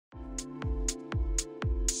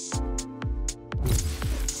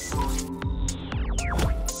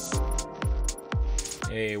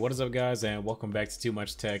Hey, what is up guys, and welcome back to Too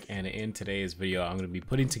Much Tech. And in today's video I'm going to be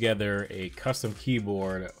putting together a custom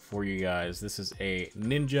keyboard for you guys. This is a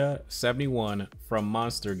Ninja 71 from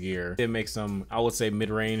Monster Gear. It makes some, I would say,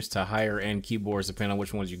 mid-range to higher end keyboards depending on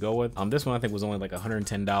which ones you go with. This one I think was only like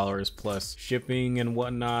 $110 plus shipping and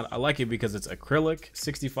whatnot. I like it because it's acrylic,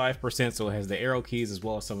 65%, so it has the arrow keys as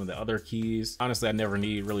well as some of the other keys. Honestly, I never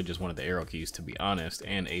need really just one of the arrow keys, to be honest,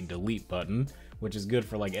 and a delete button, which is good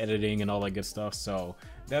for like editing and all that good stuff. So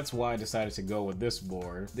that's why I decided to go with this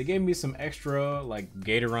board. They gave me some extra like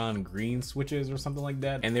Gateron green switches or something like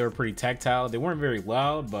that, and they were pretty tactile. They weren't very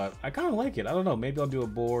loud, but I kind of like it. I don't know, maybe I'll do a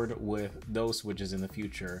board with those switches in the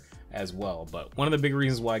future as well. But one of the big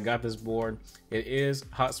reasons why I got this board, it is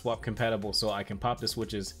hot swap compatible, so I can pop the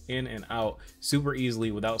switches in and out super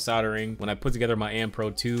easily without soldering. When I put together my AM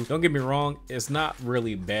Pro 2, don't get me wrong, it's not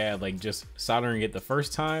really bad, like just soldering it the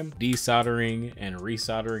first time, desoldering and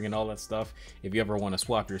resoldering and all that stuff, if you ever want to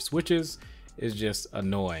swap your switches, is just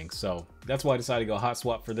annoying. So that's why I decided to go hot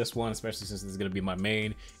swap for this one, especially since this is going to be my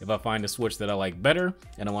main. If I find a switch that I like better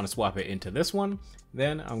and I want to swap it into this one,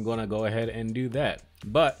 then I'm going to go ahead and do that.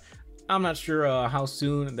 But I'm not sure how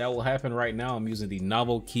soon that will happen. Right now I'm using the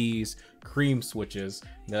Novel Keys cream switches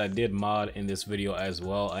that I did mod in this video as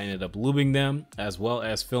well. I ended up lubing them as well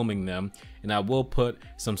as filming them, and I will put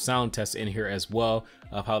some sound tests in here as well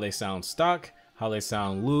of how they sound stock, how they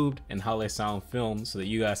sound lubed, and how they sound filmed, so that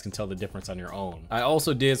you guys can tell the difference on your own. I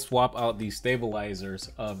also did swap out the stabilizers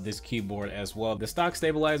of this keyboard as well. The stock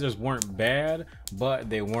stabilizers weren't bad, but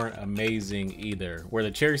they weren't amazing either, where the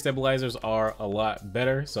cherry stabilizers are a lot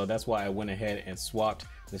better. So that's why I went ahead and swapped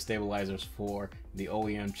the stabilizers for the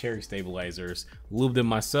OEM cherry stabilizers. Lubed them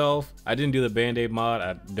myself. I didn't do the Band-Aid mod.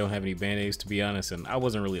 I don't have any Band-Aids, to be honest, and I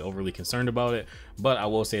wasn't really overly concerned about it, but I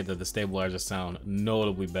will say that the stabilizers sound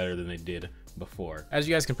notably better than they did before. As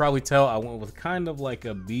you guys can probably tell, I went with kind of like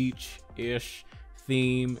a beach-ish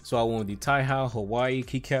theme, so I went with the Tai-Hao Hawaii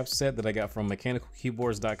keycap set that I got from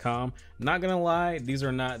mechanicalkeyboards.com. Not gonna lie, these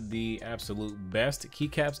are not the absolute best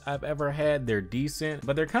keycaps I've ever had. They're decent,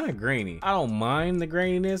 but they're kind of grainy. I don't mind the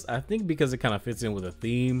graininess, I think, because it kind of fits in with a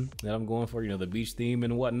theme that I'm going for, you know, the beach theme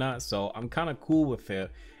and whatnot, so I'm kind of cool with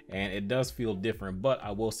it. And it does feel different, but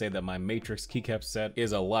I will say that my Matrix keycap set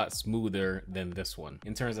is a lot smoother than this one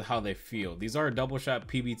in terms of how they feel. These are double shot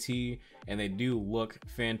PBT and they do look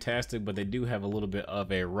fantastic, but they do have a little bit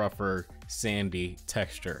of a rougher, sandy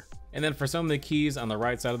texture. And then for some of the keys on the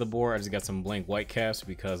right side of the board, I just got some blank white caps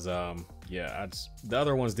because yeah, the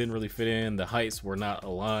other ones didn't really fit in. The heights were not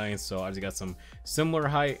aligned, so I just got some similar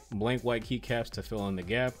height blank white keycaps to fill in the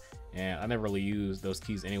gap. And I never really use those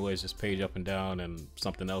keys anyways, just page up and down and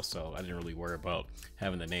something else, so I didn't really worry about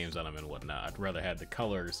having the names on them and whatnot. I'd rather have the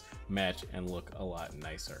colors match and look a lot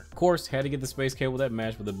nicer. Of course, had to get the space cable that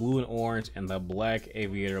matched, with the blue and orange, and the black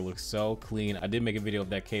aviator looks so clean. I did make a video of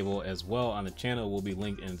that cable as well on the channel. It will be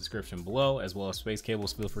linked in the description below, as well as space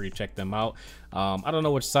cables. Feel free to check them out. I don't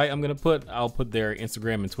know which site I'm gonna put. I'll put their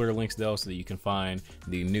Instagram and Twitter links though, so that you can find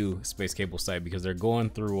the new space cable site, because they're going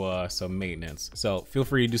through some maintenance. So feel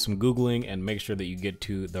free to do some Googling and make sure that you get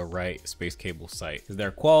to the right space cable site, because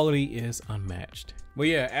their quality is unmatched. But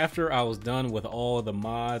yeah, after I was done with all the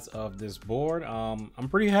mods of this board, I'm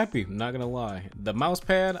pretty happy, I'm not gonna lie. The mouse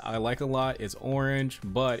pad I like a lot. It's orange,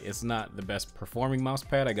 but it's not the best performing mouse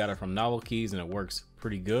pad. I got it from Novel Keys and it works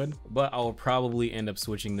pretty good, but I will probably end up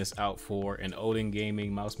switching this out for an Odin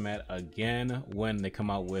Gaming mouse mat again when they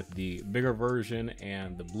come out with the bigger version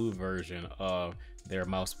and the blue version of their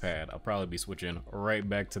mouse pad. I'll probably be switching right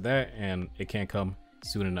back to that, and it can't come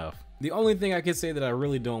soon enough. The only thing I could say that I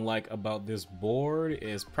really don't like about this board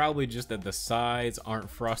is probably just that the sides aren't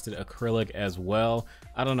frosted acrylic as well.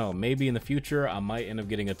 I don't know, maybe in the future I might end up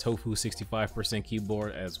getting a Tofu 65%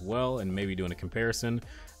 keyboard as well and maybe doing a comparison.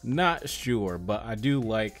 Not sure, but I do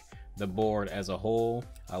like the board as a whole.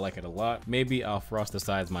 I like it a lot. Maybe I'll frost the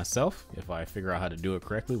sides myself if I figure out how to do it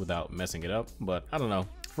correctly without messing it up, but I don't know.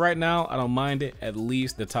 For right now, I don't mind it. At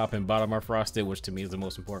least the top and bottom are frosted, which to me is the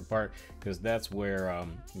most important part, because that's where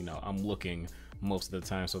you know, I'm looking most of the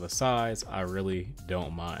time. So the sides I really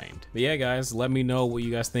don't mind. But yeah guys, let me know what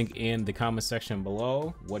you guys think in the comment section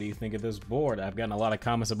below. What do you think of this board? I've gotten a lot of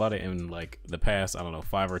comments about it in like the past, I don't know,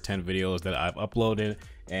 5 or 10 videos that I've uploaded,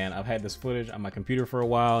 and I've had this footage on my computer for a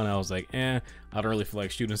while, and I was like, I don't really feel like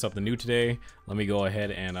shooting something new today. Let me go ahead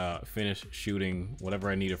and finish shooting whatever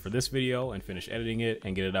I needed for this video and finish editing it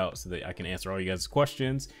and get it out so that I can answer all you guys'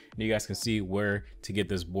 questions, and you guys can see where to get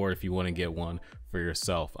this board if you want to get one for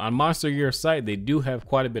yourself. On Monster Gear site, they do have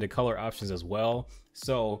quite a bit of color options as well.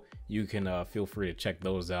 So you can feel free to check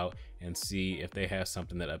those out and see if they have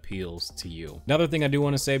something that appeals to you. Another thing I do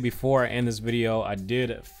want to say before I end this video, I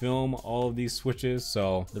did film all of these switches.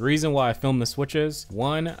 So the reason why I filmed the switches,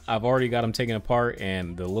 one, I've already got them taken apart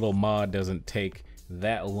and the little mod doesn't take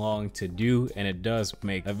that long to do, and it does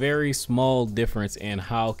make a very small difference in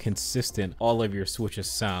how consistent all of your switches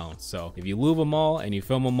sound. So if you lube them all and you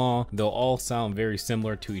film them all, they'll all sound very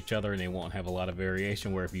similar to each other and they won't have a lot of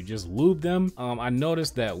variation, where if you just lube them, I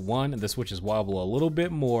noticed that one, the switches wobble a little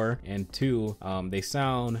bit more, and two, they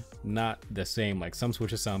sound not the same. Like some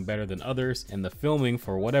switches sound better than others, and the filming,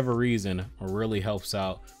 for whatever reason, really helps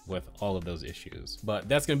out with all of those issues. But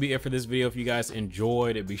that's gonna be it for this video. If you guys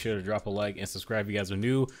enjoyed it, be sure to drop a like and subscribe if you guys are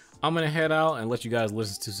new. I'm gonna head out and let you guys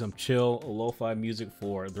listen to some chill lo-fi music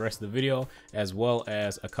for the rest of the video, as well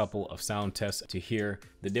as a couple of sound tests to hear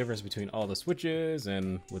the difference between all the switches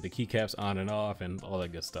and with the keycaps on and off and all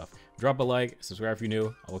that good stuff. Drop a like, subscribe if you're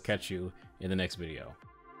new. I will catch you in the next video.